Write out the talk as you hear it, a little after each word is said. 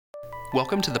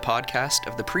Welcome to the podcast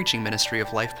of the preaching ministry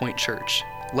of Life Point Church,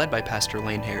 led by Pastor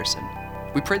Lane Harrison.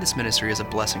 We pray this ministry is a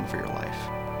blessing for your life.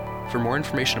 For more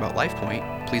information about Life Point,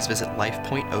 please visit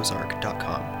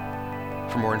lifepointozark.com.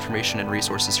 For more information and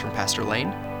resources from Pastor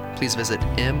Lane, please visit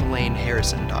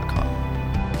mlaneharrison.com.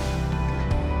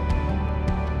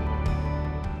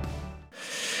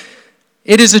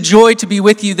 It is a joy to be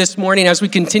with you this morning as we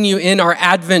continue in our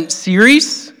Advent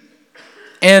series.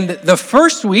 And the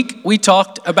first week, we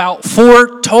talked about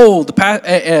foretold.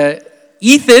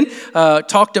 Ethan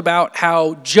talked about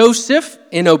how Joseph,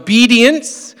 in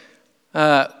obedience,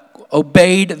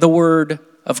 obeyed the word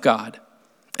of God.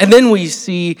 And then we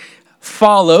see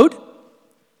followed,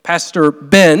 Pastor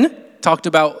Ben talked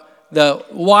about the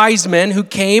wise men who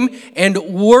came and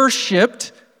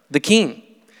worshiped the king.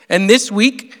 And this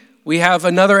week, we have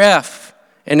another F,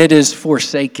 and it is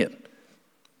forsaken.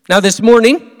 Now this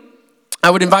morning, I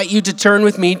would invite you to turn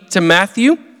with me to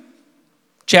Matthew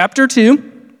chapter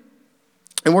 2,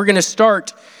 and we're going to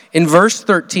start in verse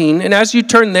 13. And as you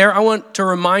turn there, I want to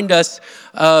remind us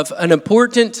of an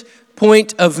important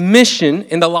point of mission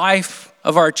in the life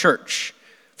of our church.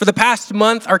 For the past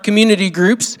month, our community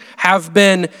groups have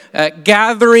been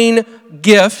gathering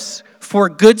gifts for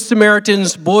Good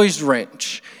Samaritan's Boys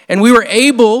Ranch. And we were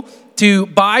able to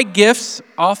buy gifts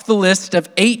off the list of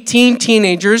 18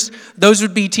 teenagers. Those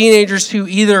would be teenagers who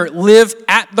either live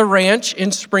at the ranch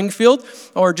in Springfield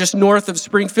or just north of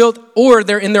Springfield, or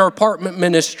they're in their apartment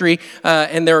ministry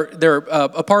and they're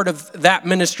a part of that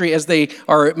ministry as they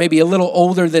are maybe a little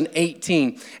older than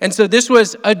 18. And so this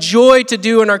was a joy to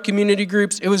do in our community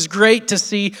groups. It was great to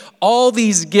see all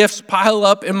these gifts pile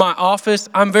up in my office.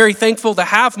 I'm very thankful to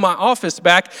have my office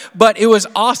back, but it was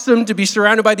awesome to be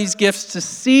surrounded by these gifts, to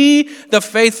see the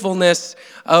faithfulness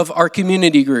of our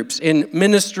community groups in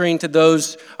ministering to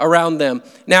those around them.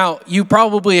 Now, you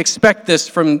probably expect this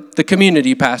from the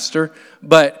community pastor,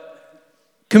 but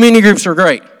community groups are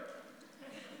great.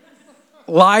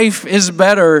 Life is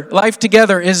better. Life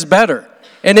together is better.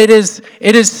 And it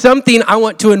is something I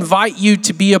want to invite you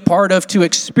to be a part of, to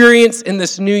experience in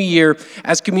this new year,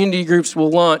 as community groups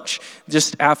will launch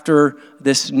just after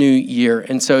this new year.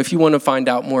 And so if you want to find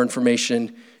out more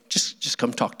information, just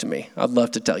come talk to me. I'd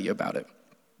love to tell you about it.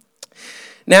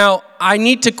 Now, I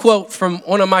need to quote from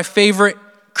one of my favorite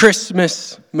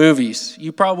Christmas movies.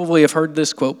 You probably have heard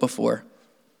this quote before.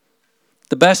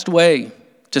 The best way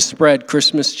to spread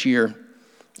Christmas cheer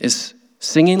is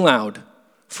singing loud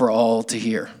for all to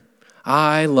hear.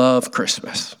 I love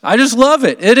Christmas. I just love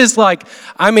it. It is like,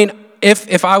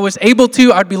 if I was able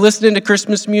to, I'd be listening to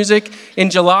Christmas music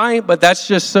in July, but that's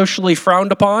just socially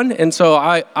frowned upon, and so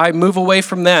I move away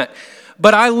from that.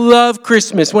 But I love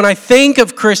Christmas. When I think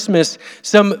of Christmas,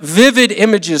 some vivid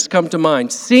images come to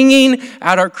mind. Singing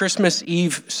at our Christmas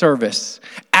Eve service.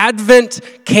 Advent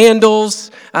candles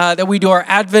that we do our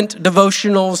Advent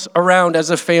devotionals around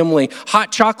as a family.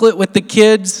 Hot chocolate with the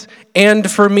kids. And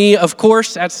for me, of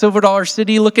course, at Silver Dollar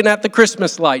City, looking at the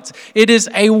Christmas lights. It is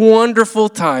a wonderful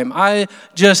time. I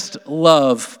just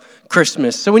love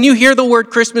Christmas. So when you hear the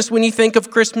word Christmas, when you think of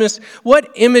Christmas,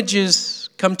 what images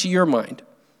come to your mind?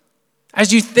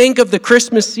 As you think of the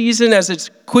Christmas season as it's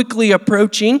quickly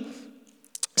approaching,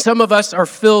 some of us are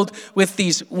filled with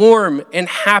these warm and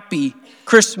happy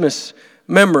Christmas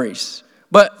memories.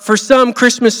 But for some,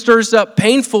 Christmas stirs up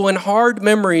painful and hard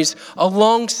memories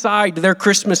alongside their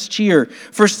Christmas cheer.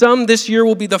 For some, this year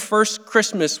will be the first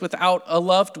Christmas without a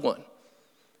loved one.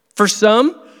 For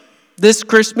some, this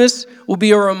Christmas will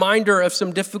be a reminder of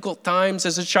some difficult times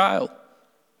as a child.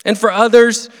 And for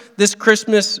others, this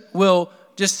Christmas will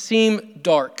just seem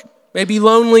dark. Maybe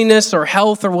loneliness or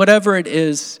health or whatever it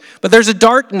is. But there's a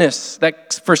darkness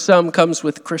that for some comes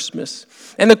with Christmas.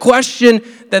 And the question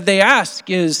that they ask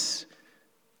is,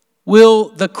 will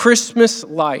the Christmas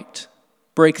light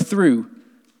break through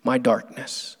my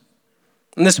darkness?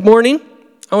 And this morning,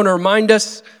 I want to remind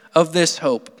us of this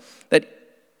hope. That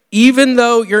even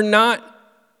though you're not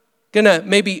going to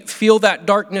maybe feel that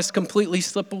darkness completely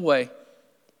slip away,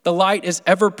 the light is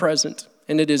ever present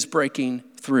and it is breaking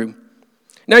through.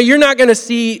 Now, you're not going to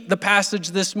see the passage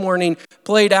this morning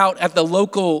played out at the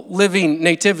local living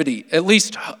nativity. At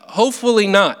least, hopefully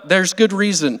not. There's good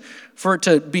reason for it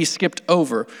to be skipped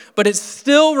over. But it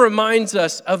still reminds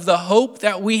us of the hope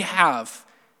that we have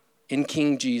in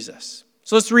King Jesus.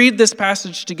 So let's read this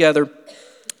passage together.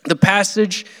 The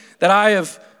passage that I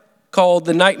have called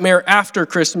the Nightmare After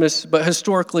Christmas, but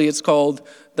historically it's called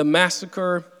the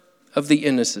Massacre of the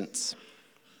Innocents.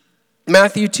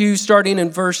 Matthew 2, starting in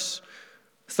verse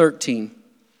 13.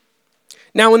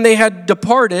 Now when they had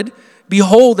departed,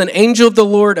 behold, an angel of the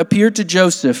Lord appeared to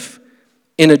Joseph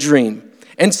in a dream.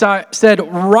 and said,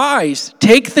 "Rise,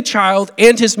 take the child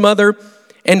and his mother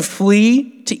and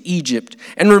flee to Egypt,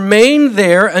 and remain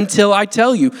there until I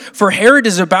tell you, for Herod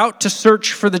is about to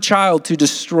search for the child to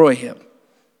destroy him."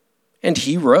 And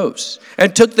he rose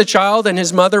and took the child and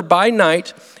his mother by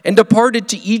night and departed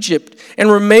to Egypt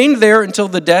and remained there until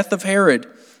the death of Herod.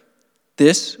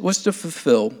 This was to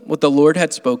fulfill what the Lord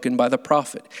had spoken by the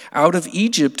prophet. "Out of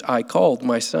Egypt I called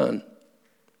my son."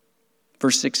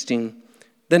 Verse 16,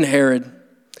 then Herod,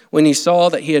 when he saw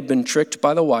that he had been tricked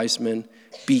by the wise men,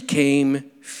 became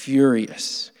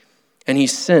furious. And he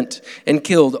sent and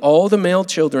killed all the male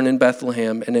children in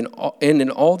Bethlehem and in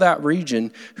all that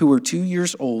region who were 2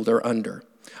 years old or under,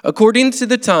 according to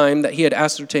the time that he had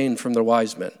ascertained from the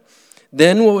wise men.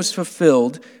 Then was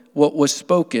fulfilled what was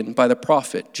spoken by the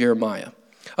prophet Jeremiah.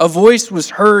 A voice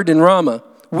was heard in Ramah,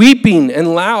 weeping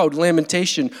and loud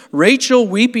lamentation, Rachel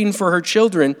weeping for her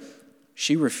children.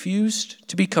 She refused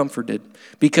to be comforted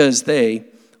because they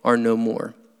are no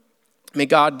more. May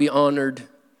God be honored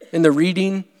in the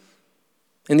reading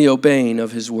and the obeying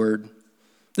of his word.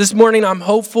 This morning, I'm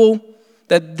hopeful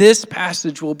that this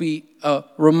passage will be a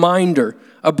reminder,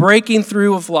 a breaking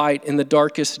through of light in the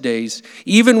darkest days.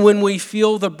 Even when we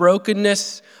feel the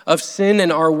brokenness of sin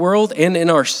in our world and in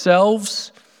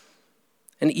ourselves,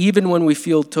 and even when we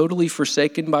feel totally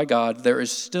forsaken by God, there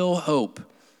is still hope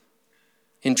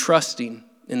in trusting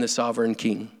in the sovereign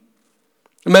King.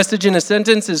 The message in a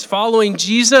sentence is: following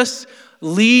Jesus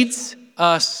leads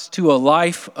us to a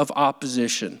life of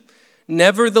opposition.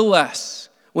 Nevertheless,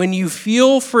 when you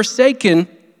feel forsaken,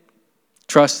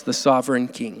 trust the sovereign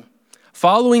King.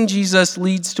 Following Jesus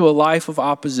leads to a life of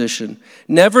opposition.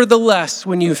 Nevertheless,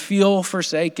 when you feel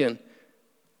forsaken,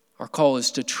 our call is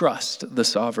to trust the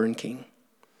sovereign King.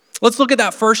 Let's look at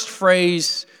that first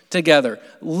phrase together.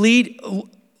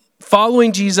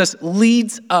 Following Jesus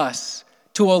leads us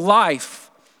to a life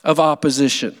of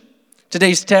opposition.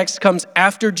 Today's text comes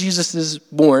after Jesus is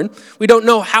born. We don't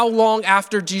know how long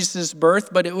after Jesus' birth,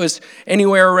 but it was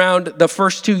anywhere around the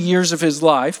first 2 years of his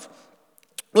life.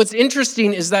 What's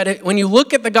interesting is that when you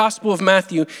look at the Gospel of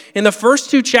Matthew, in the first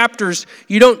 2 chapters,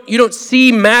 you don't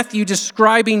see Matthew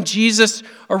describing Jesus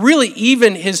or really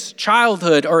even his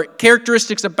childhood or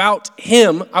characteristics about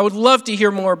him. I would love to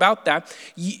hear more about that.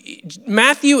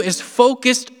 Matthew is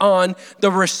focused on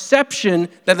the reception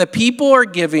that the people are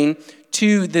giving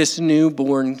to this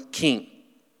newborn king.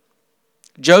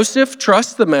 Joseph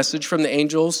trusts the message from the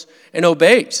angels and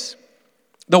obeys.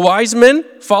 The wise men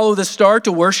follow the star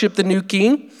to worship the new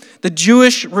king. The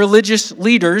Jewish religious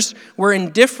leaders were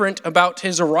indifferent about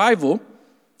his arrival,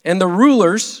 and the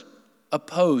rulers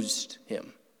opposed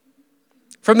him.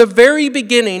 From the very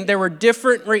beginning, there were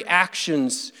different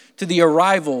reactions to the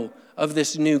arrival of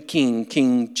this new king,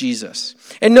 King Jesus.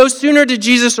 And no sooner did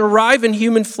Jesus arrive in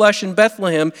human flesh in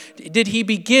Bethlehem did he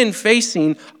begin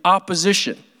facing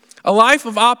opposition. A life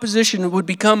of opposition would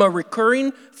become a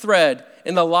recurring thread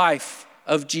in the life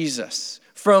of Jesus,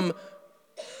 from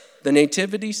the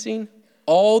nativity scene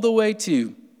all the way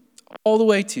to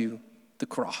the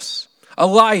cross. A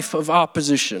life of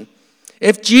opposition.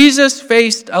 If Jesus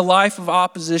faced a life of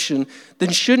opposition,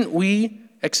 then shouldn't we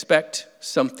expect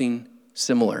something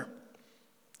similar?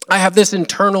 I have this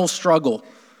internal struggle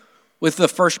with the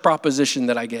first proposition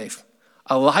that I gave.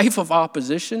 A life of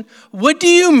opposition? What do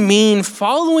you mean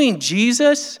following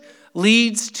Jesus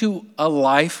leads to a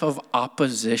life of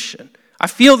opposition? I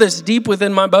feel this deep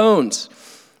within my bones.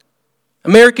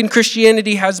 American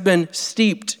Christianity has been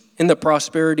steeped in the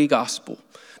prosperity gospel.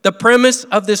 The premise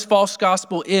of this false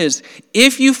gospel is,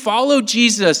 if you follow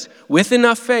Jesus with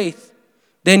enough faith,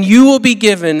 then you will be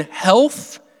given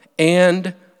health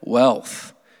and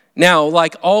wealth. Now,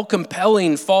 like all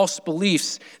compelling false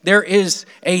beliefs, there is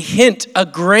a hint, a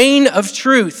grain of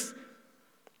truth.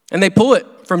 And they pull it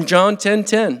from John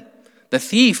 10:10. The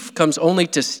thief comes only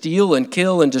to steal and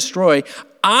kill and destroy.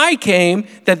 I came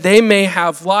that they may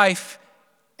have life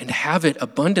and have it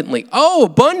abundantly. Oh,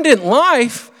 abundant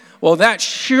life? Well, that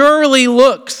surely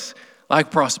looks like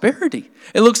prosperity.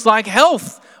 It looks like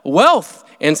health, wealth,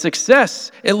 and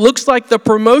success. It looks like the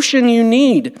promotion you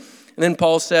need. And then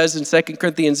Paul says in 2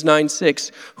 Corinthians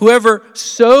 9:6, whoever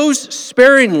sows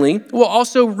sparingly will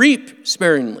also reap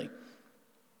sparingly.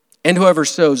 And whoever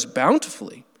sows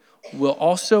bountifully will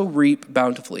also reap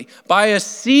bountifully. By a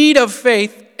seed of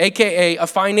faith, aka a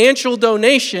financial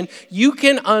donation, you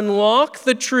can unlock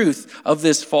the truth of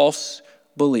this false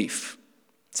belief.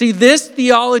 See, this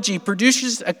theology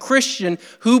produces a Christian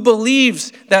who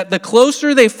believes that the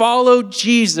closer they follow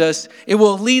Jesus, it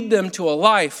will lead them to a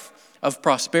life of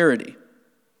prosperity.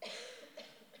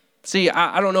 See,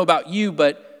 I don't know about you,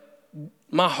 but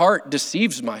my heart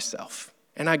deceives myself.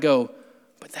 And I go,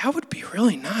 but that would be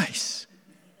really nice,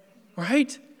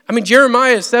 right? I mean,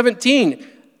 Jeremiah 17,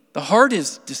 the heart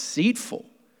is deceitful.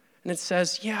 And it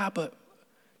says, yeah, but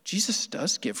Jesus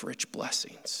does give rich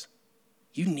blessings.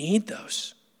 You need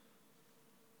those.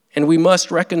 And we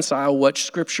must reconcile what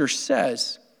Scripture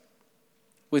says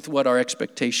with what our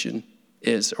expectation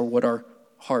is or what our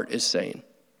heart is saying.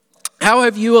 How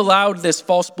have you allowed this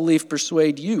false belief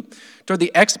persuade you toward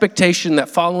the expectation that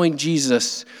following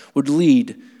Jesus would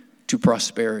lead to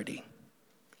prosperity?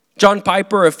 John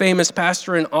Piper, a famous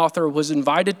pastor and author, was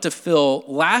invited to fill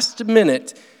last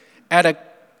minute at a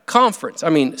conference,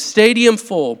 stadium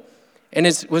full, and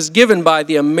it was given by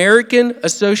the American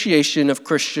Association of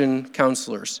Christian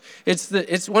Counselors.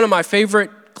 It's one of my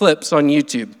favorite clips on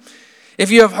YouTube. If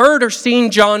you have heard or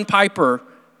seen John Piper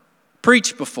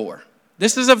preach before,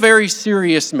 this is a very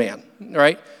serious man,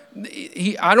 right?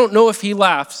 I don't know if he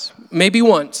laughs, maybe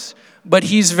once, but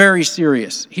he's very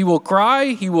serious. He will cry,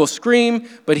 he will scream,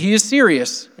 but he is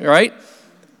serious, right?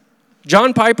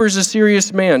 John Piper's a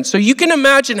serious man. So you can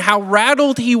imagine how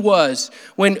rattled he was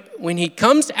when he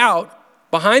comes out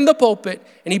behind the pulpit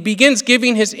and he begins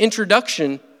giving his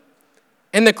introduction,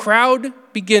 and the crowd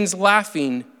begins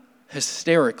laughing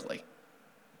hysterically.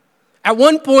 At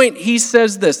one point, he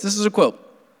says this is a quote,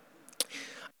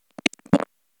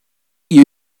 "You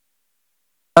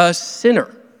a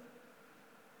sinner."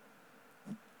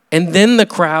 And then the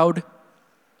crowd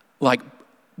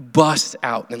busts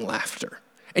out in laughter.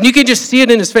 And you can just see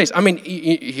it in his face.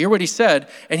 You hear what he said,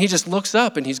 and he just looks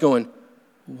up and he's going,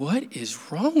 what is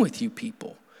wrong with you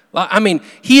people?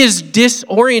 He is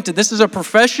disoriented. This is a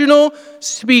professional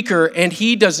speaker, and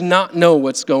he does not know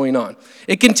what's going on.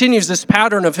 It continues, this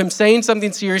pattern of him saying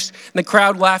something serious and the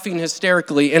crowd laughing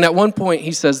hysterically. And at one point,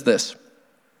 he says this,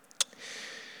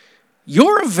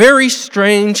 "You're a very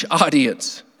strange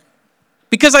audience,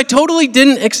 because I totally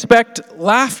didn't expect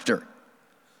laughter.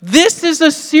 This is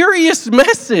a serious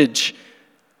message.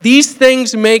 These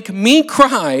things make me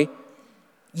cry,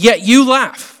 yet you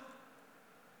laugh."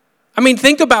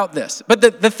 Think about this. But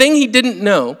the thing he didn't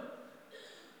know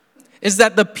is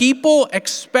that the people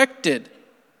expected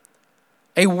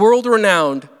a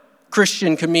world-renowned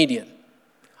Christian comedian.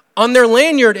 On their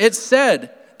lanyard, it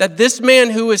said that this man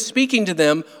who was speaking to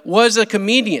them was a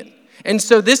comedian. And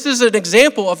so this is an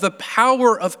example of the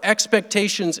power of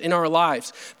expectations in our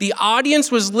lives. The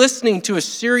audience was listening to a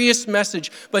serious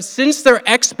message, but since their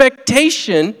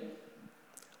expectation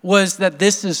was that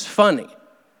this is funny,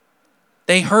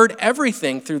 they heard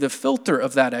everything through the filter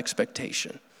of that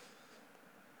expectation.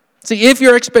 See, if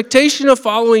your expectation of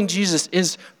following Jesus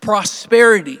is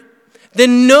prosperity,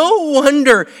 then no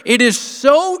wonder it is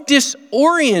so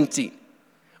disorienting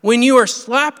when you are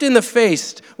slapped in the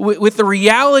face with the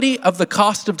reality of the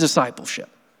cost of discipleship.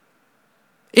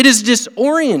 It is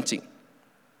disorienting.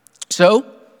 So,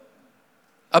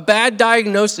 a bad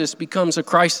diagnosis becomes a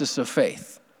crisis of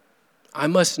faith. I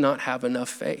must not have enough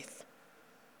faith.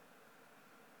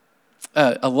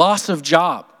 A loss of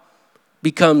job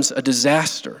becomes a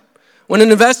disaster. When an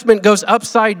investment goes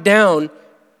upside down,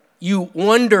 you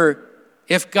wonder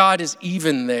if God is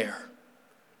even there,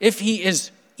 if he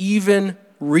is even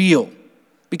real,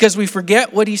 because we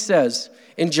forget what he says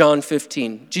in John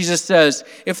 15. Jesus says,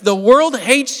 "If the world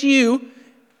hates you,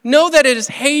 know that it has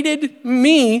hated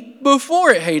me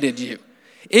before it hated you.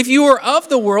 If you were of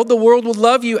the world would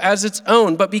love you as its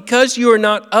own. But because you are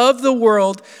not of the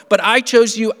world, but I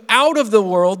chose you out of the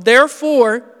world,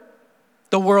 therefore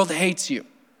the world hates you.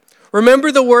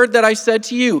 Remember the word that I said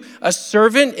to you, a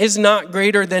servant is not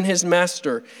greater than his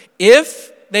master.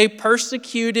 If they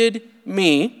persecuted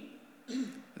me,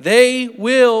 they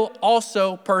will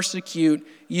also persecute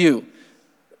you."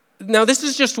 Now, this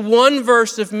is just one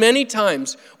verse of many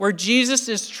times where Jesus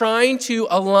is trying to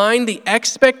align the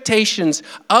expectations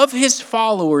of his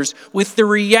followers with the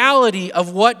reality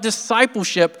of what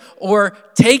discipleship or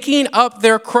taking up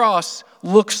their cross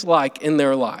looks like in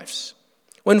their lives.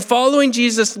 When following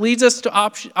Jesus leads us to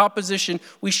opposition,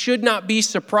 we should not be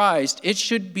surprised. It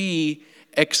should be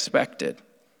expected.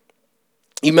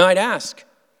 You might ask,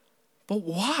 but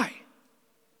why?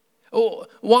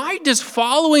 Why does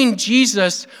following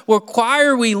Jesus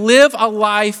require we live a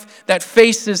life that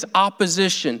faces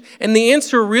opposition? And the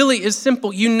answer really is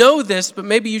simple. You know this, but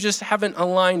maybe you just haven't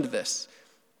aligned this.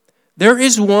 There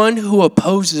is one who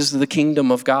opposes the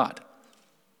kingdom of God.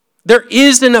 There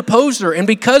is an opposer, and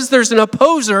because there's an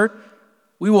opposer,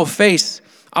 we will face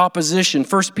opposition.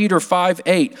 1 Peter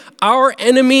 5:8. Our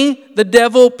enemy, the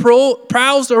devil,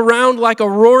 prowls around like a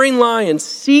roaring lion,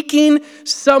 seeking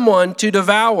someone to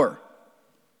devour.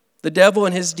 The devil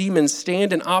and his demons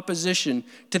stand in opposition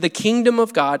to the kingdom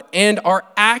of God and are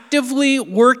actively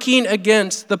working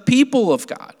against the people of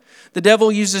God. The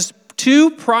devil uses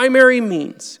two primary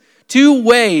means, two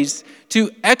ways to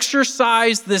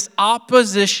exercise this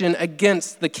opposition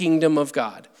against the kingdom of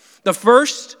God. The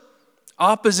first,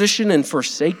 opposition in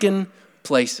forsaken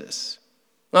places.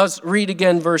 Now let's read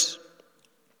again verse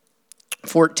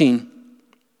 13.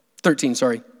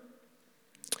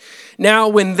 Now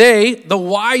when they, the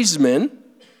wise men,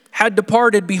 had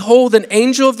departed, behold, an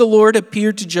angel of the Lord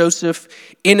appeared to Joseph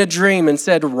in a dream and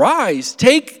said, "Rise,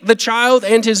 take the child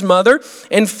and his mother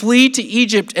and flee to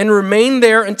Egypt and remain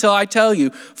there until I tell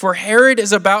you, for Herod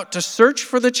is about to search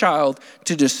for the child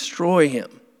to destroy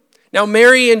him." Now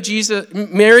Mary and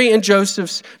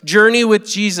Joseph's journey with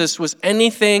Jesus was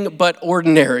anything but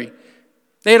ordinary.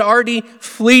 They had already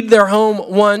fled their home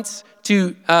once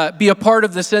to be a part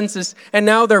of the census, and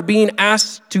now they're being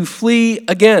asked to flee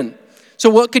again. So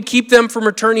what could keep them from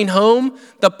returning home?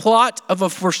 The plot of a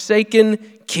forsaken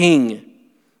king.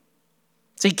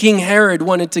 See, King Herod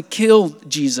wanted to kill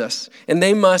Jesus, and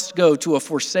they must go to a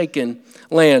forsaken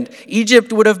land.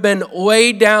 Egypt would have been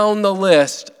way down the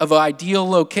list of ideal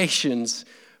locations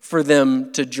for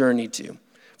them to journey to.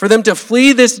 For them to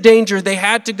flee this danger, they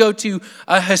had to go to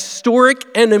a historic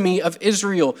enemy of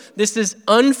Israel. This is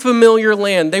unfamiliar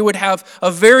land. They would have a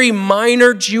very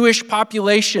minor Jewish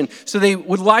population, so they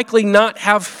would likely not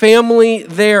have family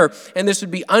there. And this would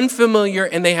be unfamiliar,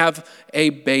 and they have a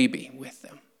baby with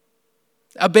them.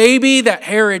 A baby that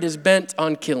Herod is bent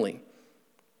on killing.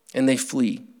 And they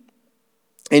flee.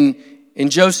 And in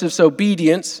Joseph's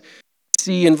obedience,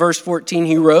 see in verse 14,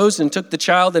 he rose and took the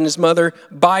child and his mother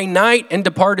by night and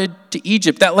departed to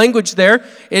Egypt. That language there,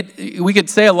 we could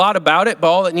say a lot about it, but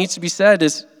all that needs to be said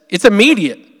is it's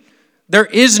immediate. There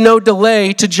is no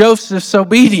delay to Joseph's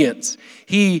obedience.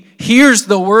 He hears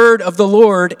the word of the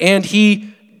Lord and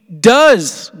he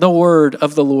does the word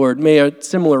of the Lord. May a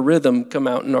similar rhythm come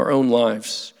out in our own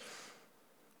lives.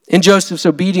 In Joseph's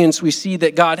obedience, we see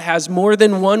that God has more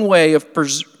than one way of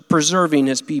preserving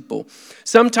his people.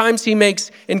 Sometimes he makes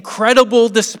incredible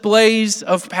displays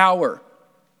of power,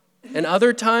 and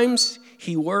other times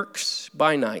he works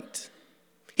by night.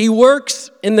 He works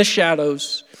in the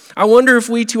shadows. I wonder if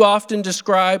we too often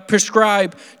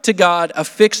prescribe to God a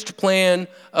fixed plan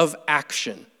of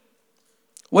action.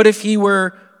 What if he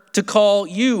were to call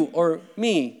you or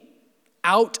me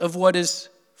out of what is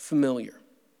familiar?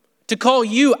 To call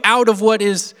you out of what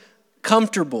is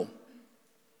comfortable?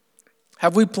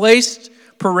 Have we placed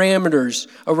parameters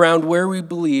around where we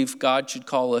believe God should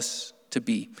call us to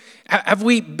be? Have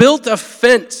we built a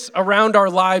fence around our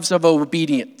lives of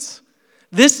obedience?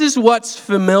 This is what's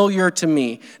familiar to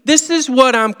me. This is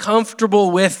what I'm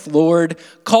comfortable with, Lord.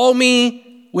 Call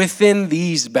me within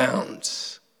these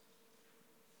bounds.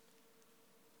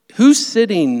 Who's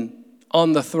sitting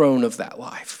on the throne of that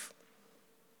life?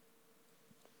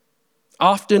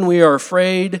 Often we are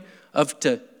afraid of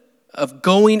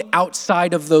going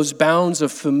outside of those bounds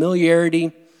of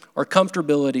familiarity or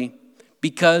comfortability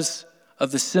because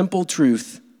of the simple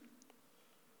truth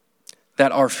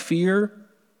that our fear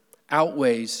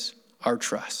outweighs our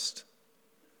trust.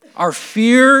 Our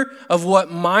fear of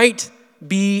what might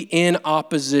be in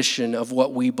opposition of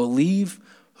what we believe,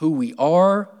 who we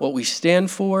are, what we stand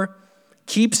for,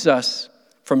 keeps us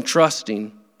from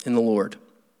trusting in the Lord.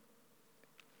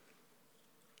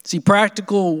 See,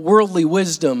 practical worldly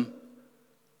wisdom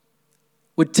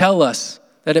would tell us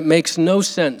that it makes no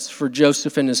sense for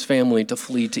Joseph and his family to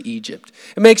flee to Egypt.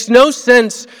 It makes no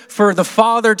sense for the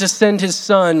father to send his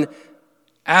son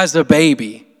as a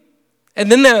baby,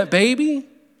 and then that baby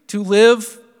to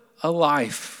live a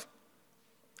life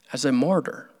as a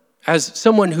martyr, as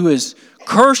someone who is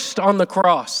cursed on the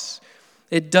cross.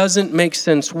 It doesn't make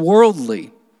sense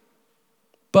worldly,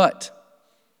 but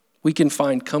we can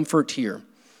find comfort here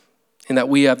in that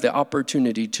we have the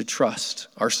opportunity to trust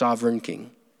our sovereign King.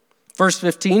 Verse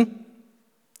 15,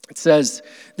 it says,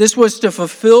 "This was to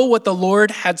fulfill what the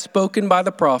Lord had spoken by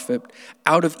the prophet,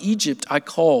 'Out of Egypt I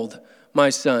called my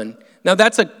son.'" Now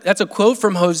that's a quote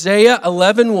from Hosea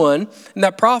 11:1, and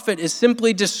that prophet is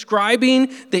simply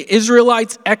describing the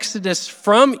Israelites' exodus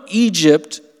from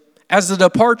Egypt as the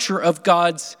departure of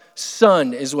God's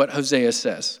son, is what Hosea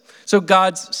says. So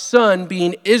God's son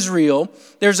being Israel,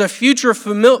 there's a future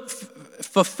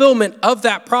fulfillment of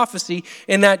that prophecy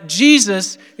in that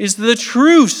Jesus is the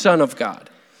true Son of God.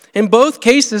 In both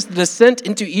cases, the descent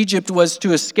into Egypt was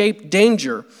to escape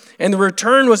danger, and the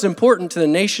return was important to the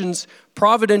nation's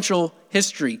providential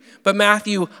history. But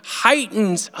Matthew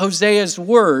heightens Hosea's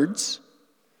words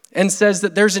and says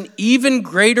that there's an even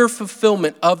greater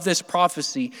fulfillment of this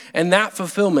prophecy, and that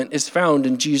fulfillment is found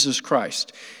in Jesus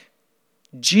Christ.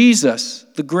 Jesus,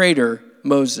 the greater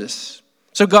Moses.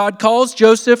 So God calls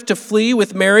Joseph to flee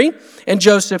with Mary and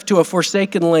Joseph to a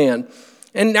forsaken land.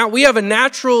 And now we have a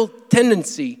natural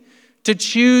tendency to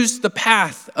choose the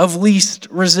path of least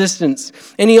resistance.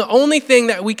 And the only thing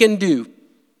that we can do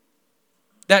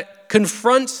that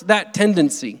confronts that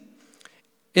tendency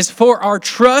is for our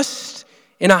trust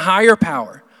in a higher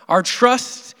power, our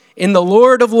trust in the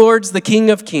Lord of Lords, the King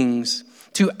of Kings,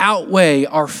 to outweigh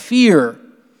our fear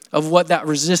of what that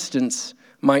resistance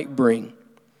might bring.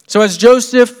 So as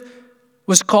Joseph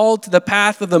was called to the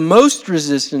path of the most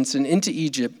resistance and into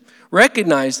Egypt,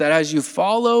 recognize that as you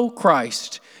follow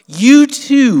Christ, you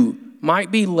too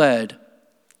might be led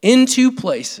into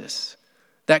places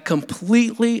that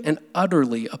completely and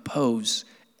utterly oppose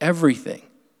everything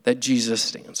that Jesus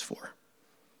stands for.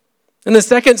 And the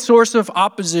second source of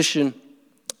opposition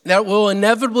that will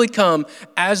inevitably come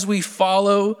as we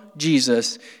follow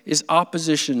Jesus is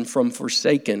opposition from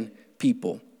forsaken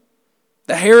people.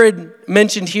 The Herod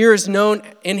mentioned here is known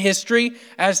in history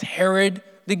as Herod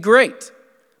the Great.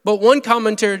 But one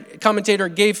commentator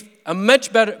gave a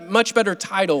much better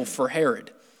title for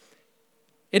Herod.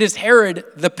 It is Herod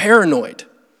the Paranoid.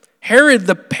 Herod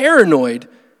the Paranoid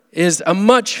is a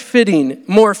more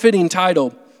fitting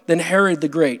title than Herod the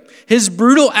Great. His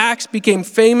brutal acts became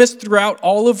famous throughout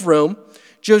all of Rome.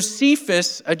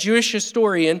 Josephus, a Jewish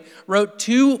historian, wrote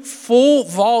 2 full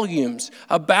volumes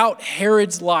about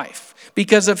Herod's life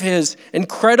because of his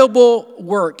incredible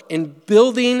work in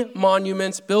building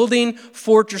monuments, building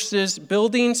fortresses,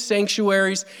 building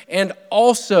sanctuaries, and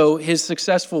also his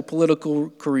successful political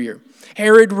career.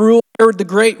 Herod the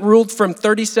Great ruled from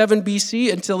 37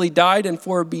 BC until he died in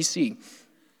 4 BC.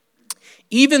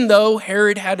 Even though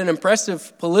Herod had an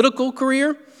impressive political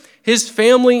career, his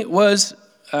family was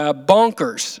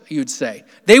bonkers, you'd say.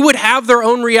 They would have their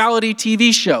own reality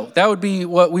TV show. That would be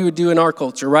what we would do in our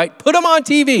culture, right? Put them on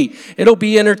TV. It'll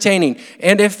be entertaining.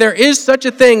 And if there is such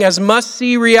a thing as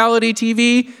must-see reality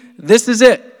TV, this is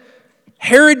it.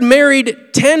 Herod married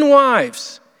 10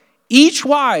 wives. Each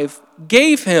wife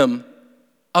gave him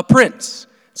a prince.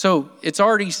 So it's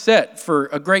already set for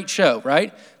a great show,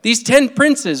 right? These 10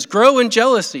 princes grow in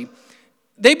jealousy.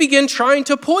 They begin trying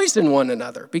to poison one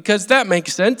another because that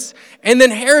makes sense. And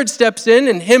then Herod steps in,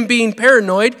 and him being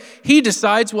paranoid, he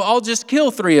decides, well, I'll just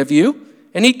kill 3 of you.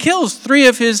 And he kills 3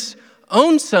 of his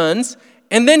own sons.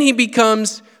 And then he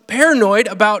becomes paranoid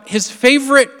about his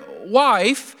favorite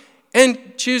wife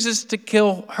and chooses to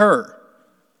kill her.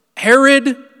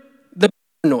 Herod the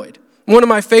Paranoid. One of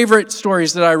my favorite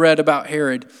stories that I read about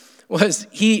Herod was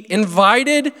he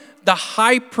invited the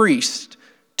high priest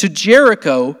to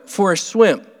Jericho for a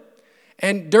swim.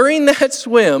 And during that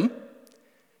swim,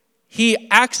 he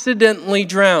accidentally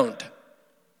drowned.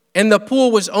 And the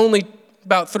pool was only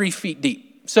about 3 feet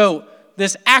deep. So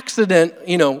this accident,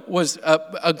 was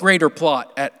a greater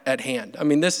plot at hand. I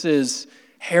mean, this is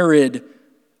Herod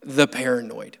the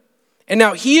Paranoid. And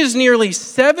now he is nearly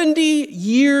 70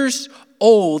 years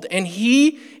old, and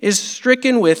he is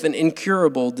stricken with an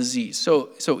incurable disease.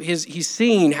 So he's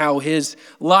seeing how his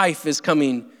life is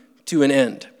coming to an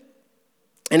end.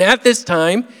 And at this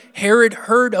time, Herod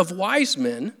heard of wise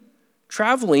men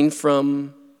traveling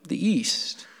from the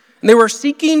east. And they were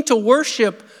seeking to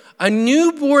worship a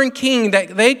newborn king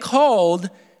that they called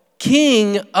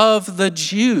King of the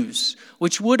Jews,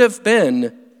 which would have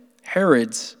been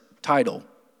Herod's title.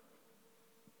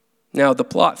 Now, the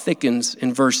plot thickens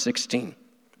in verse 16.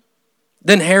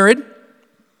 Then Herod,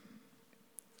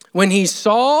 when he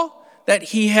saw that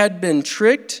he had been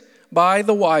tricked by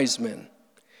the wise men,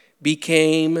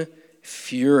 became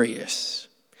furious.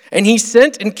 And he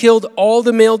sent and killed all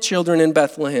the male children in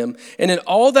Bethlehem and in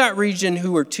all that region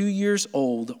who were 2 years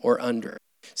old or under.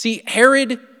 See,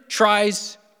 Herod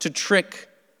tries to trick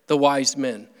the wise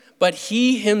men, but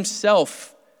he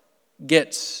himself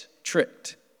gets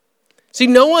tricked. See,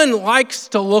 no one likes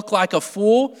to look like a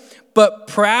fool, but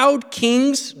proud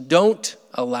kings don't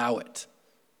allow it.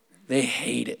 They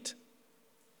hate it.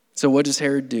 So what does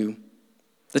Herod do?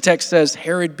 The text says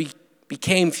Herod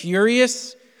became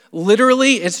furious.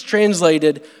 Literally, it's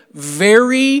translated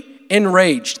very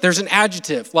enraged. There's an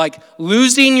adjective, like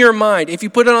losing your mind. If you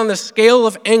put it on the scale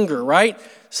of anger, right?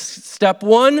 Step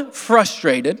 1,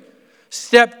 frustrated.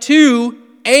 Step 2,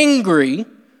 angry.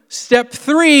 Step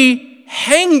 3,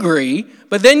 hangry,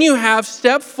 but then you have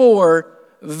step 4,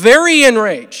 very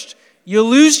enraged. You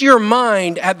lose your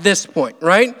mind at this point,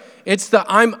 right? It's the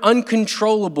I'm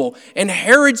uncontrollable. And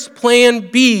Herod's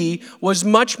plan B was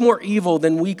much more evil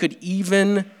than we could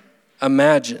even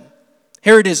imagine.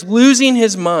 Herod is losing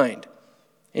his mind,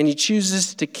 and he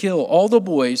chooses to kill all the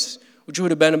boys, which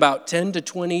would have been about 10 to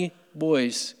 20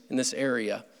 boys in this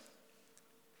area,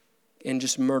 and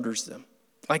just murders them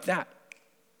like that.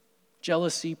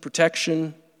 Jealousy,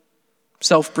 protection,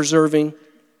 self-preserving.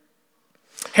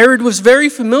 Herod was very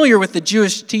familiar with the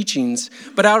Jewish teachings,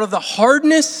 but out of the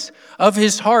hardness of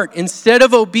his heart, instead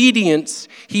of obedience,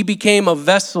 he became a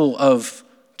vessel of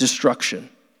destruction.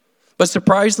 But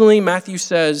surprisingly, Matthew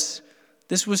says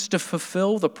this was to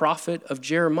fulfill the prophet of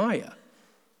Jeremiah.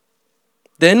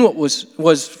 Then what was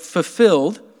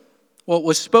fulfilled, what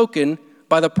was spoken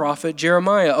by the prophet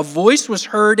Jeremiah. A voice was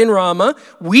heard in Ramah,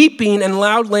 weeping and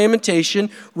loud lamentation,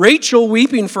 Rachel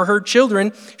weeping for her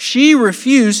children. She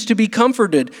refused to be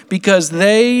comforted because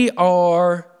they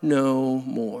are no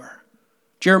more.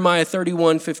 Jeremiah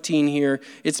 31:15 here,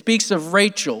 it speaks of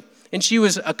Rachel, and she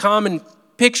was a common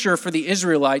picture for the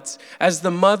Israelites as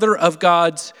the mother of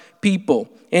God's people.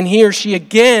 And here she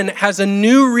again has a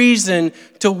new reason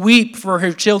to weep for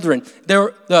her children.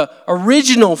 The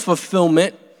original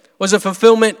fulfillment was a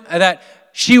fulfillment that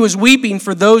she was weeping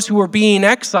for those who were being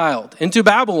exiled into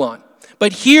Babylon.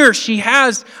 But here she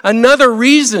has another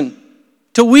reason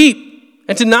to weep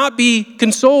and to not be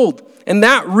consoled. And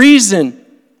that reason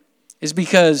is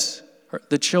because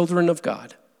the children of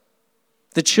God,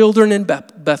 the children in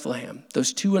Bethlehem,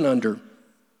 those 2 and under,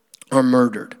 are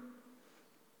murdered.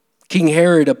 King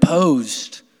Herod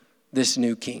opposed this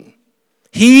new king.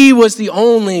 He was the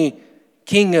only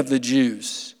king of the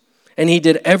Jews, and he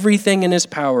did everything in his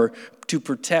power to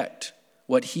protect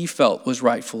what he felt was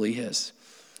rightfully his.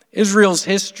 Israel's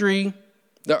history,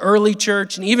 the early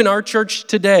church, and even our church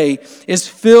today is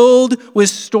filled with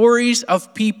stories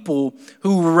of people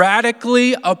who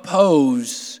radically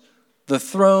oppose the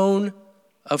throne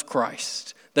of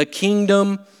Christ, the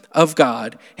kingdom of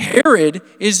God. Herod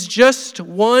is just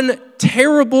one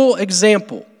terrible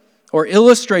example or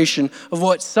illustration of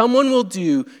what someone will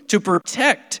do to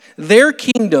protect their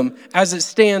kingdom as it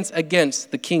stands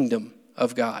against the kingdom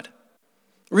of God.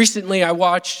 Recently, I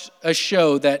watched a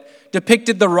show that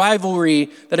depicted the rivalry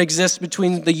that exists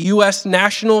between the U.S.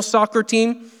 national soccer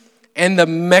team and the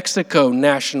Mexico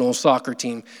national soccer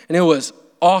team, and it was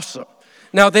awesome.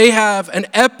 Now, they have an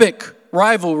epic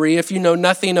rivalry, if you know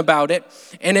nothing about it,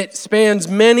 and it spans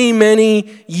many,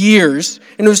 many years.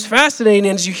 And it was fascinating,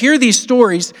 as you hear these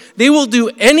stories, they will do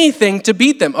anything to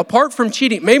beat them, apart from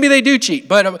cheating. Maybe they do cheat,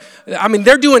 but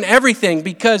they're doing everything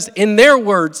because, in their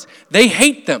words, they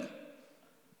hate them.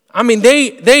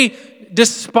 They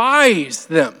despise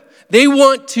them. They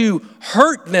want to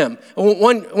hurt them.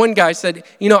 One guy said,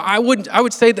 I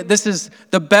would say that this is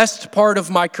the best part of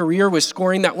my career was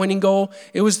scoring that winning goal.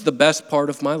 It was the best part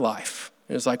of my life.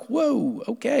 It was like, whoa,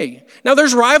 okay. Now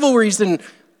there's rivalries in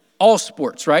all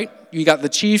sports, right? You got the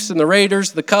Chiefs and the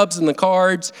Raiders, the Cubs and the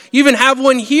Cards. You even have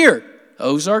one here,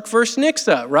 Ozark versus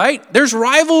Nixa, right? There's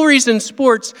rivalries in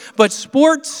sports, but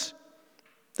sports,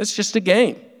 that's just a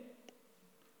game.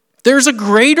 There's a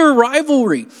greater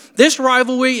rivalry. This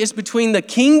rivalry is between the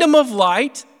kingdom of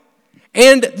light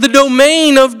and the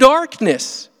domain of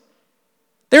darkness.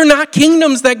 They're not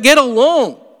kingdoms that get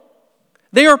along.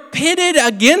 They are pitted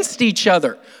against each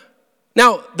other.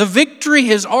 Now, the victory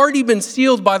has already been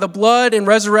sealed by the blood and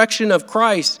resurrection of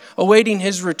Christ, awaiting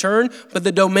his return, but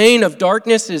the domain of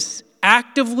darkness is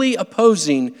actively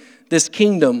opposing this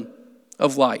kingdom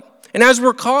of light. And as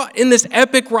we're caught in this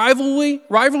epic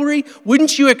rivalry,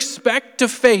 wouldn't you expect to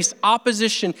face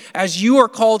opposition as you are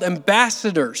called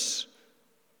ambassadors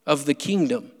of the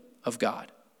kingdom of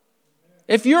God?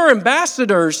 If you're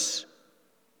ambassadors,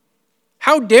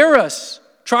 how dare us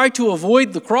try to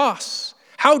avoid the cross?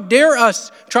 How dare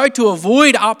us try to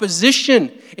avoid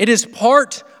opposition? It is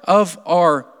part of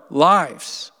our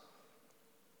lives.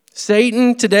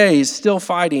 Satan today is still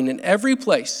fighting in every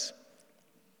place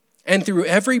and through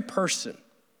every person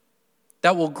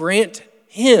that will grant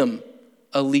him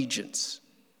allegiance.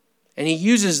 And he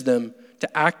uses them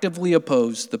to actively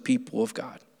oppose the people of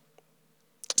God.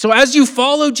 So as you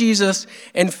follow Jesus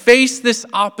and face this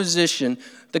opposition,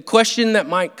 the question that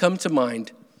might come to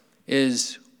mind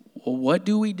is, well, what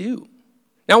do we do?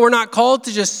 Now, we're not called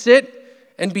to just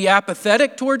sit and be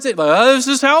apathetic towards it. Like, oh, this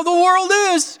is how the world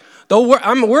is.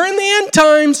 We're in the end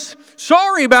times.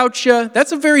 Sorry about you.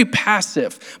 That's a very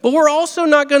passive. But we're also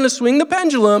not going to swing the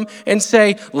pendulum and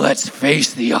say, let's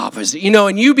face the opposite.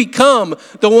 And you become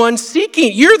the one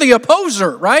seeking. You're the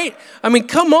opposer, right?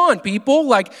 Come on, people.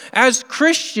 Like, as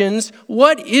Christians,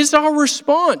 what is our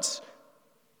response?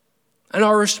 And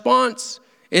our response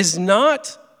is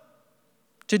not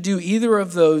to do either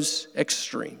of those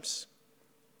extremes.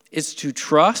 It's to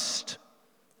trust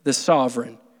the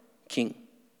sovereign king.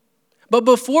 But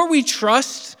before we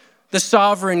trust the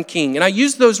sovereign king, and I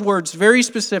use those words very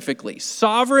specifically,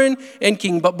 sovereign and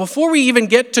king, but before we even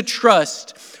get to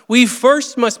trust, we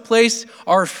first must place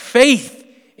our faith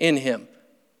in him.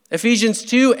 Ephesians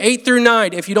 2, 8 through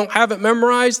 9. If you don't have it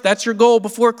memorized, that's your goal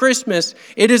before Christmas.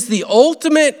 It is the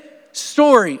ultimate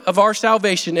story of our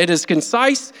salvation. It is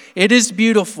concise. It is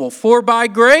beautiful. For by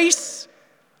grace,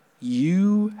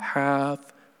 you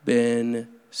have been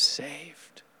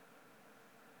saved.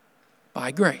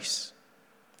 By grace.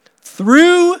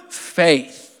 Through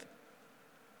faith.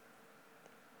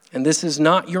 And this is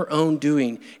not your own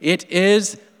doing. It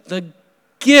is the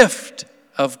gift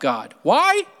of God.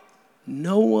 Why?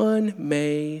 No one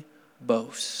may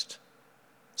boast.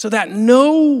 So that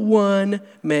no one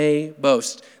may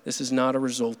boast. This is not a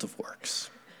result of works.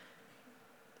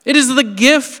 It is the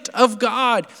gift of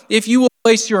God. If you will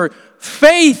place your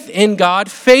faith in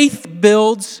God, faith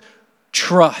builds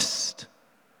trust.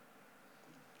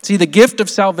 See, the gift of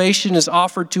salvation is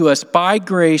offered to us by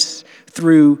grace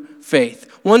through faith.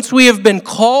 Once we have been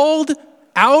called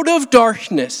out of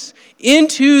darkness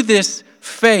into this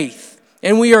faith,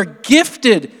 and we are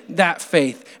gifted that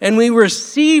faith, and we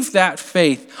receive that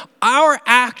faith, our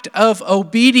act of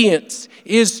obedience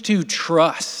is to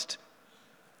trust.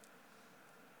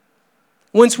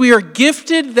 Once we are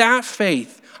gifted that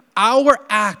faith, our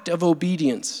act of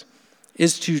obedience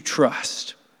is to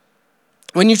trust.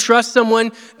 When you trust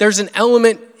someone, there's an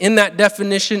element in that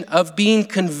definition of being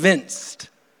convinced,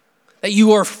 that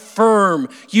you are firm.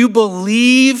 You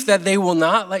believe that they will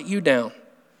not let you down.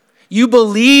 You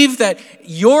believe that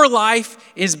your life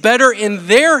is better in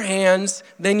their hands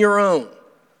than your own.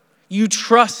 You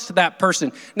trust that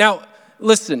person. Now,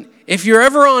 listen, if you're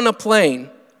ever on a plane,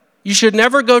 you should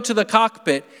never go to the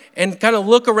cockpit and kind of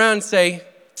look around and say,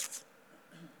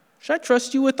 should I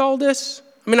trust you with all this?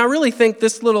 I mean, I really think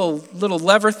this little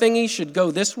lever thingy should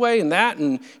go this way and that,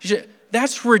 and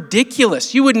that's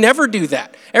ridiculous. You would never do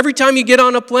that. Every time you get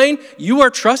on a plane, you are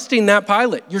trusting that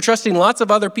pilot. You're trusting lots of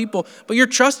other people, but you're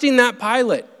trusting that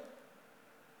pilot.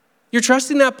 You're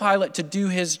trusting that pilot to do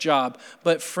his job.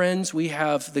 But friends, we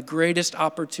have the greatest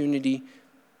opportunity,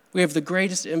 we have the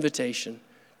greatest invitation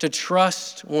to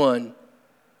trust one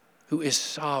who is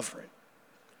sovereign,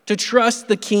 to trust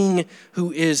the King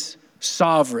who is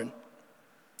sovereign.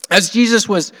 As Jesus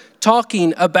was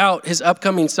talking about his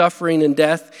upcoming suffering and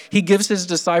death, he gives his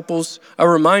disciples a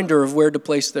reminder of where to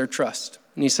place their trust.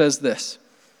 And he says this,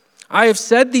 I have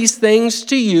said these things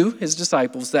to you, his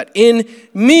disciples, that in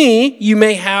me you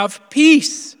may have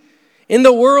peace. In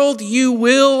the world you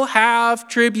will have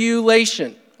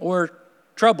tribulation or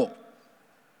trouble.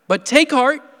 But take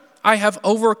heart, I have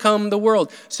overcome the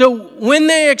world. So when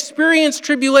they experience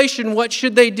tribulation, what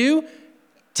should they do?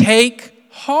 Take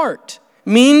heart.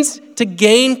 Means to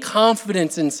gain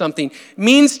confidence in something,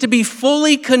 means to be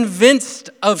fully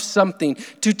convinced of something,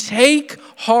 to take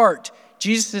heart.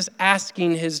 Jesus is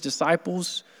asking his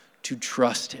disciples to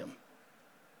trust him.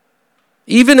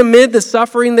 Even amid the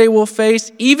suffering they will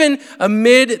face, even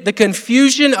amid the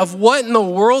confusion of what in the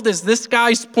world is this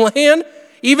guy's plan,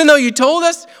 even though you told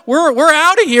us, we're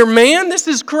out of here, man, this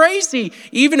is crazy.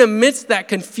 Even amidst that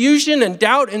confusion and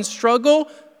doubt and struggle,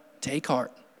 take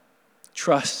heart,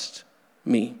 trust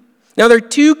me. Now, there are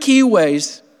two key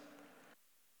ways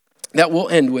that we'll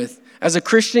end with as a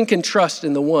Christian can trust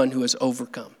in the one who has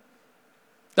overcome.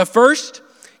 The first,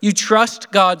 you trust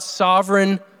God's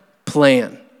sovereign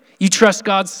plan. You trust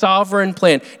God's sovereign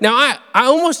plan. Now, I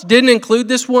almost didn't include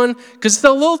this one because it's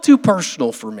a little too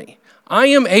personal for me. I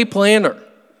am a planner.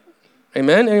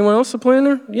 Amen? Anyone else a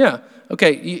planner? Yeah.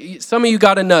 Okay, some of you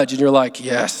got a nudge and you're like,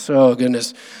 yes, oh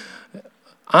goodness.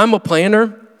 I'm a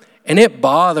planner. And it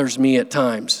bothers me at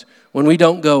times when we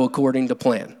don't go according to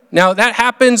plan. Now, that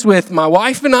happens with my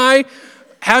wife and I.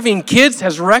 Having kids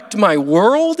has wrecked my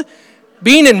world.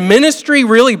 Being in ministry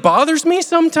really bothers me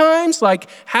sometimes. Like,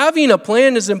 having a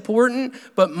plan is important,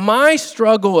 but my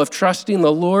struggle of trusting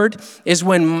the Lord is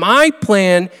when my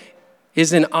plan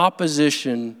is in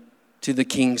opposition to the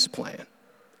King's plan.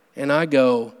 And I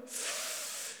go,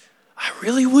 I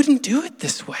really wouldn't do it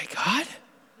this way, God.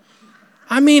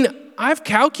 I mean, I've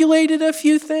calculated a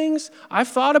few things. I've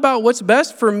thought about what's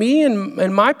best for me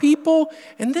and my people,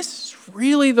 and this is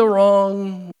really the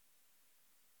wrong.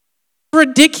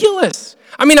 Ridiculous.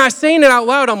 I mean, I'm saying it out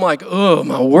loud, I'm like, oh,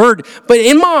 my word. But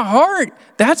in my heart,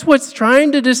 that's what's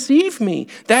trying to deceive me.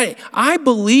 That I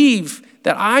believe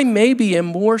that I maybe am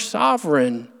more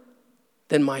sovereign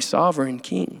than my sovereign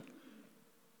King.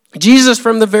 Jesus,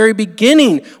 from the very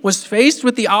beginning, was faced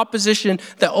with the opposition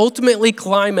that ultimately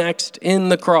climaxed in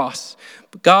the cross.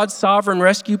 God's sovereign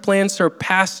rescue plan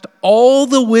surpassed all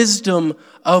the wisdom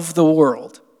of the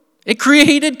world. It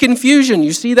created confusion.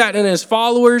 You see that in his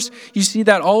followers. You see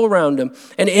that all around him.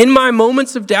 And in my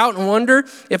moments of doubt and wonder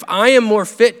if I am more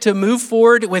fit to move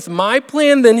forward with my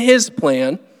plan than his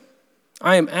plan,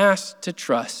 I am asked to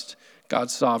trust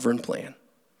God's sovereign plan.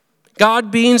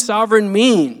 God being sovereign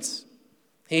means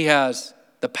he has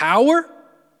the power,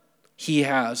 he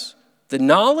has the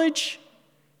knowledge,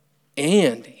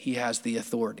 and he has the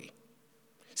authority.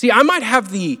 See, I might have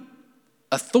the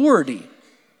authority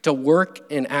to work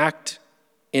and act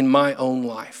in my own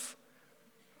life.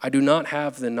 I do not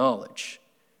have the knowledge,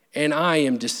 and I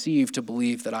am deceived to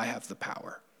believe that I have the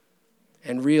power.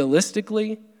 And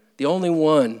realistically, the only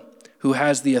one who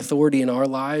has the authority in our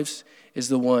lives is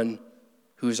the one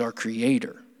who is our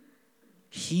creator.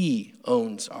 He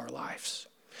owns our lives.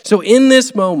 So in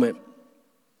this moment,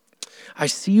 I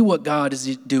see what God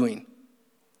is doing,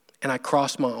 and I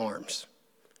cross my arms,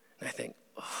 and I think,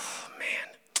 oh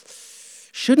man,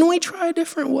 shouldn't we try a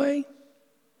different way?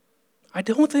 I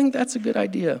don't think that's a good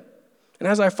idea. And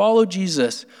as I follow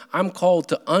Jesus, I'm called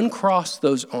to uncross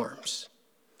those arms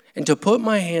and to put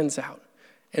my hands out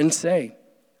and say,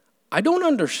 I don't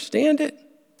understand it.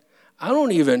 I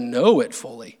don't even know it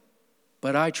fully,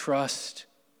 but I trust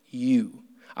you.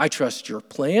 I trust your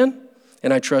plan,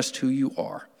 and I trust who you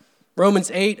are.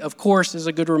 Romans 8, of course, is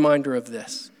a good reminder of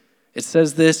this. It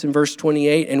says this in verse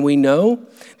 28, and we know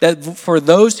that for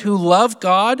those who love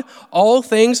God, all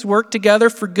things work together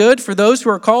for good, for those who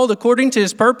are called according to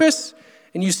his purpose.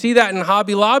 And you see that in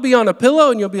Hobby Lobby on a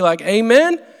pillow, and you'll be like,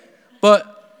 amen.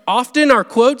 But often our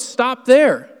quotes stop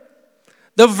there.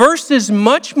 The verse is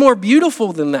much more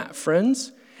beautiful than that,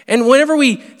 friends. And whenever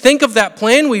we think of that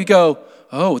plan, we go,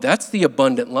 oh, that's the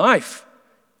abundant life.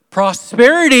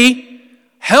 Prosperity,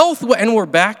 health, and we're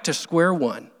back to square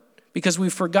one because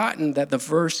we've forgotten that the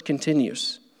verse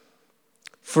continues.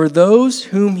 For those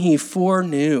whom he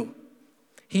foreknew,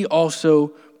 he also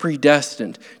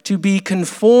predestined to be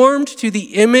conformed to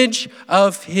the image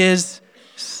of his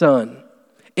Son,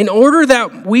 in order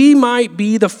that we might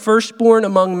be the firstborn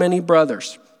among many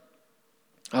brothers.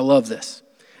 I love this.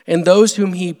 And those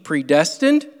whom he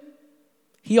predestined,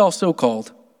 he also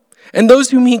called. And those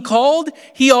whom he called,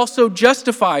 he also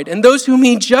justified. And those whom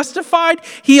he justified,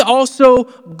 he also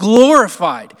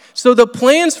glorified. So the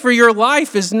plans for your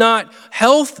life is not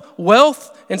health,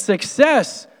 wealth, and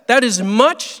success. That is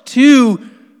much too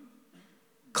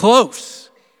close.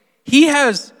 He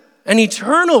has an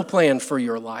eternal plan for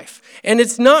your life, and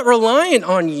it's not reliant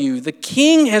on you. The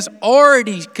King has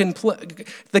already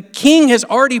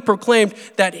proclaimed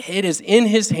that it is in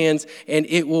his hands, and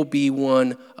it will be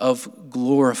one of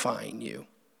glorifying you. It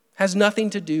has nothing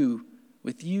to do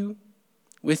with you,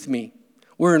 with me.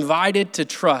 We're invited to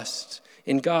trust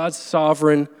in God's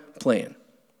sovereign plan.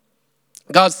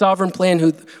 God's sovereign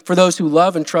plan for those who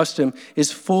love and trust him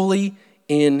is fully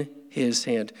in his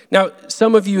hand. Now,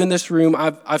 some of you in this room,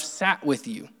 I've sat with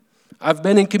you. I've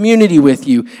been in community with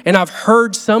you, and I've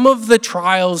heard some of the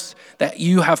trials that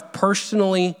you have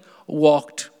personally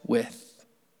walked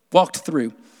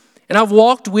through. And I've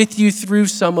walked with you through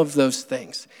some of those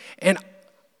things. And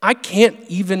I can't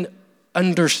even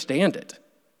understand it.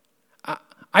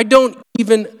 I don't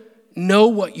even know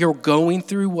what you're going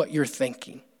through, what you're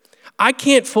thinking. I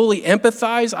can't fully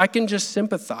empathize. I can just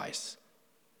sympathize.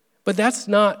 But that's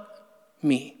not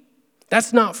me.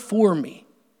 That's not for me.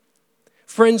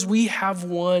 Friends, we have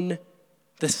one,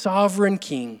 the sovereign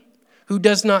King, who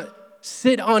does not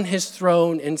sit on his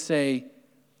throne and say,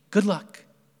 good luck.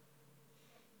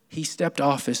 He stepped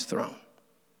off his throne.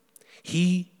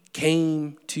 He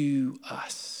came to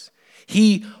us.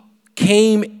 He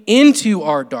came into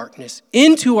our darkness,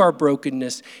 into our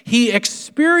brokenness. He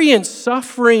experienced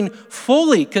suffering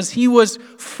fully because he was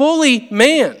fully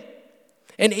man.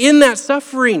 And in that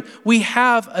suffering, we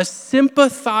have a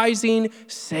sympathizing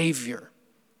Savior.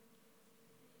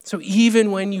 So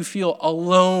even when you feel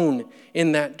alone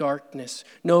in that darkness,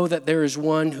 know that there is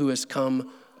one who has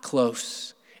come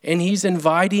close. And he's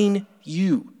inviting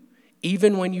you,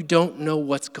 even when you don't know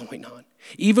what's going on.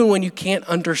 Even when you can't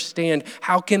understand,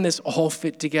 how can this all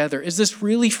fit together? Is this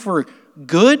really for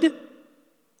good?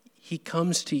 He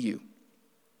comes to you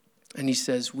and he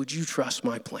says, would you trust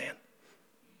my plan?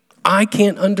 I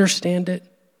can't understand it,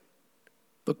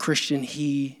 but Christian,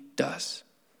 he does.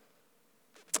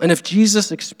 And if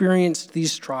Jesus experienced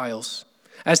these trials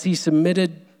as he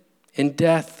submitted in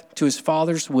death to his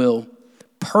Father's will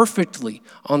perfectly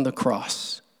on the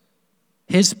cross,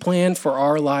 his plan for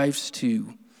our lives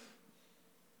too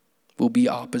will be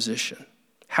opposition.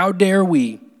 How dare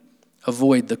we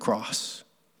avoid the cross?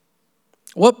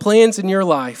 What plans in your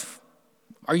life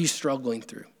are you struggling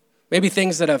through? Maybe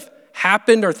things that have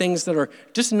happened or things that are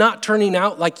just not turning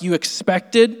out like you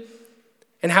expected.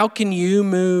 And how can you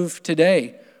move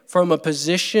today from a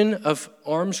position of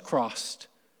arms crossed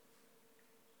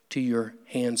to your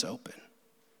hands open?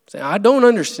 Say, I don't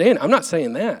understand. I'm not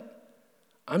saying that.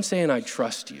 I'm saying I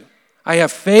trust you. I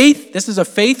have faith. This is a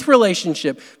faith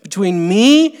relationship between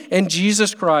me and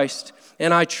Jesus Christ,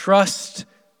 and I trust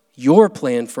your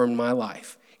plan for my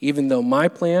life, even though my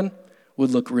plan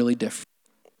would look really different.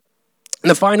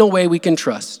 And the final way we can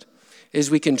trust is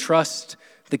we can trust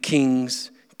the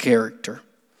King's character.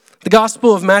 The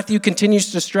Gospel of Matthew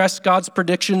continues to stress God's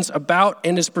predictions about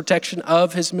and his protection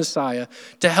of his Messiah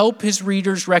to help his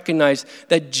readers recognize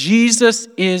that Jesus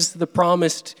is the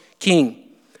promised King.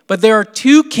 But there are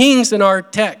two kings in our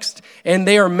text, and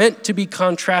they are meant to be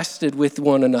contrasted with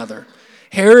one another.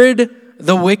 Herod,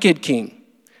 the wicked king.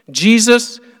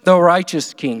 Jesus, the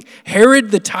righteous king.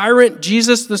 Herod, the tyrant.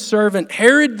 Jesus, the servant.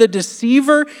 Herod, the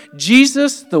deceiver.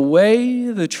 Jesus, the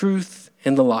way, the truth,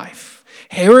 and the life.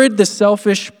 Herod, the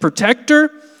selfish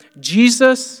protector.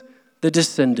 Jesus, the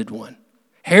descended one.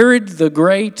 Herod, the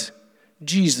great.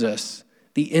 Jesus,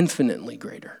 the infinitely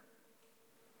greater.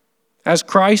 As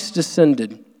Christ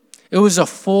descended, it was a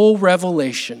full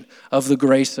revelation of the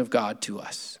grace of God to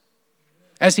us.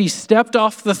 As he stepped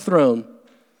off the throne,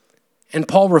 and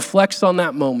Paul reflects on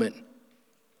that moment,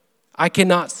 I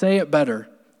cannot say it better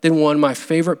than one of my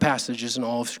favorite passages in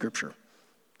all of Scripture.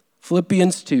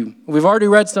 Philippians 2. We've already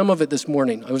read some of it this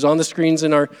morning. It was on the screens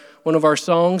in one of our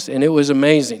songs, and it was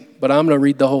amazing. But I'm going to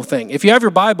read the whole thing. If you have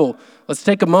your Bible, let's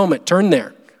take a moment. Turn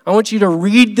there. I want you to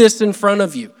read this in front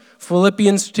of you.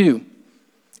 Philippians 2.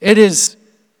 It is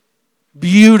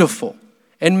beautiful,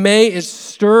 and may it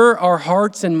stir our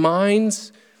hearts and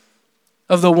minds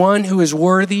of the one who is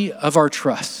worthy of our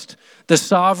trust, the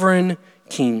sovereign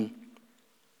King.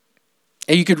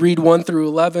 And you could read 1 through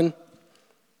 11,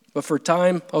 but for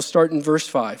time, I'll start in verse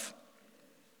 5.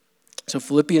 So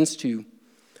Philippians 2,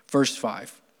 verse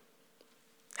 5.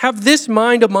 Have this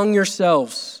mind among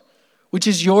yourselves, which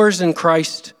is yours in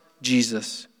Christ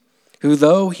Jesus, who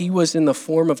though he was in the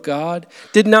form of God,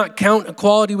 did not count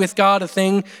equality with God a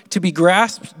thing to be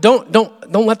grasped. Don't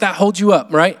let that hold you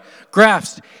up, right?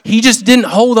 Grasped. He just didn't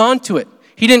hold on to it.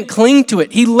 He didn't cling to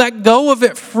it. He let go of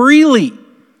it freely.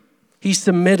 He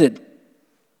submitted.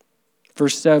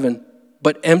 Verse 7,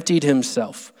 but emptied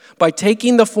himself by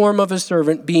taking the form of a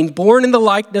servant, being born in the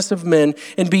likeness of men,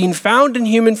 and being found in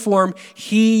human form,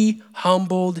 he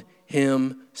humbled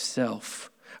himself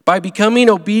by becoming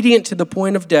obedient to the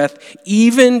point of death,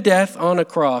 even death on a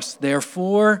cross.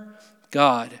 Therefore,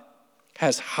 God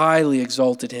has highly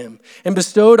exalted him and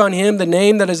bestowed on him the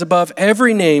name that is above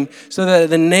every name, so that at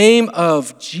the name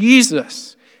of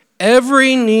Jesus,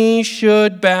 every knee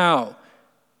should bow.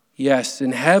 Yes,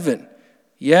 in heaven,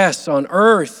 yes, on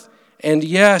earth, and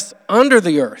yes, under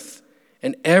the earth,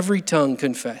 and every tongue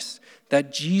confess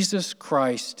that Jesus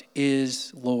Christ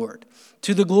is Lord,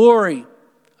 to the glory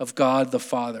of God the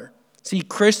Father. See,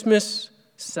 Christmas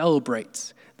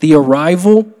celebrates the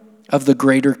arrival of the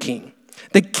greater King,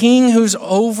 the King who's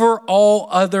over all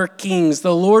other kings,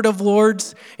 the Lord of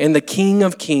lords and the King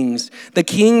of kings, the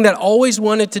King that always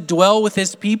wanted to dwell with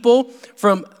his people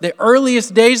from the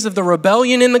earliest days of the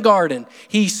rebellion in the garden.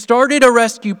 He started a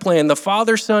rescue plan, the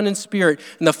Father, Son, and Spirit,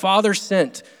 and the Father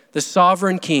sent the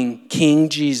sovereign King, King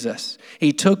Jesus.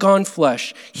 He took on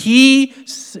flesh. He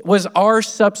was our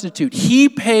substitute. He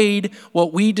paid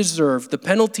what we deserved, the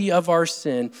penalty of our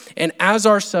sin. And as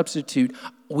our substitute,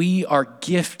 we are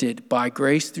gifted by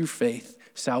grace through faith,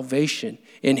 salvation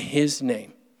in his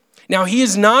name. Now, he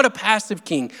is not a passive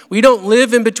king. We don't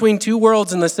live in between two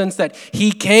worlds in the sense that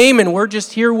he came and we're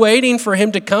just here waiting for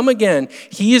him to come again.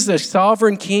 He is a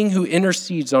sovereign king who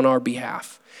intercedes on our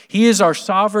behalf. He is our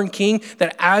sovereign king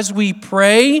that as we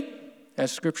pray,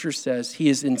 as Scripture says, he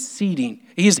is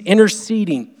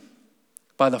interceding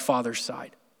by the Father's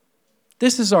side.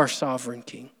 This is our sovereign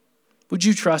King. Would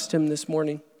you trust him this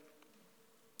morning?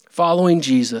 Following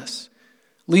Jesus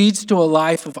leads to a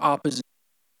life of opposition.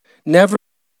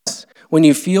 Nevertheless, when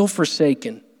you feel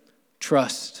forsaken,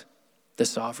 trust the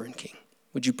sovereign King.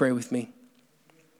 Would you pray with me?